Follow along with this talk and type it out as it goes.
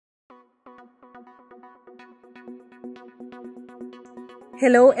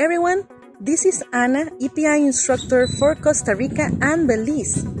Hello everyone, this is Ana, EPI instructor for Costa Rica and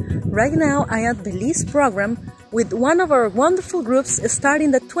Belize. Right now I am at Belize program with one of our wonderful groups starting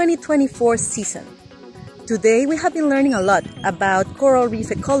the 2024 season. Today we have been learning a lot about coral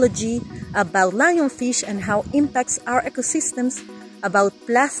reef ecology, about lionfish and how impacts our ecosystems, about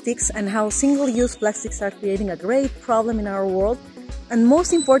plastics and how single-use plastics are creating a great problem in our world, and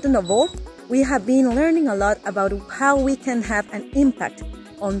most important of all, we have been learning a lot about how we can have an impact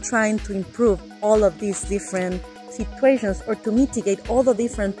on trying to improve all of these different situations or to mitigate all the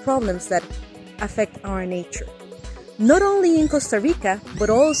different problems that affect our nature. Not only in Costa Rica, but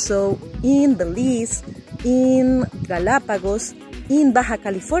also in Belize, in Galapagos, in Baja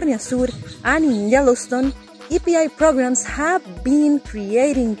California Sur, and in Yellowstone, EPI programs have been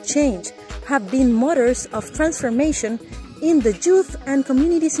creating change, have been motors of transformation in the youth and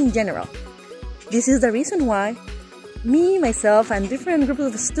communities in general. This is the reason why me, myself, and different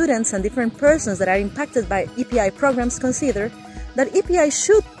groups of students and different persons that are impacted by EPI programs consider that EPI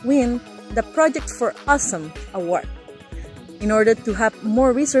should win the Project for Awesome award in order to have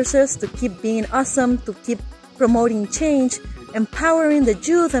more resources to keep being awesome, to keep promoting change, empowering the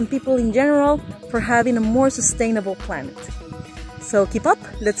youth and people in general for having a more sustainable planet. So keep up,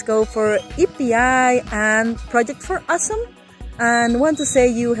 let's go for EPI and Project for Awesome, and want to say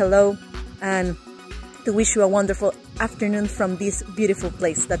you hello and to wish you a wonderful afternoon from this beautiful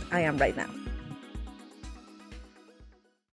place that I am right now.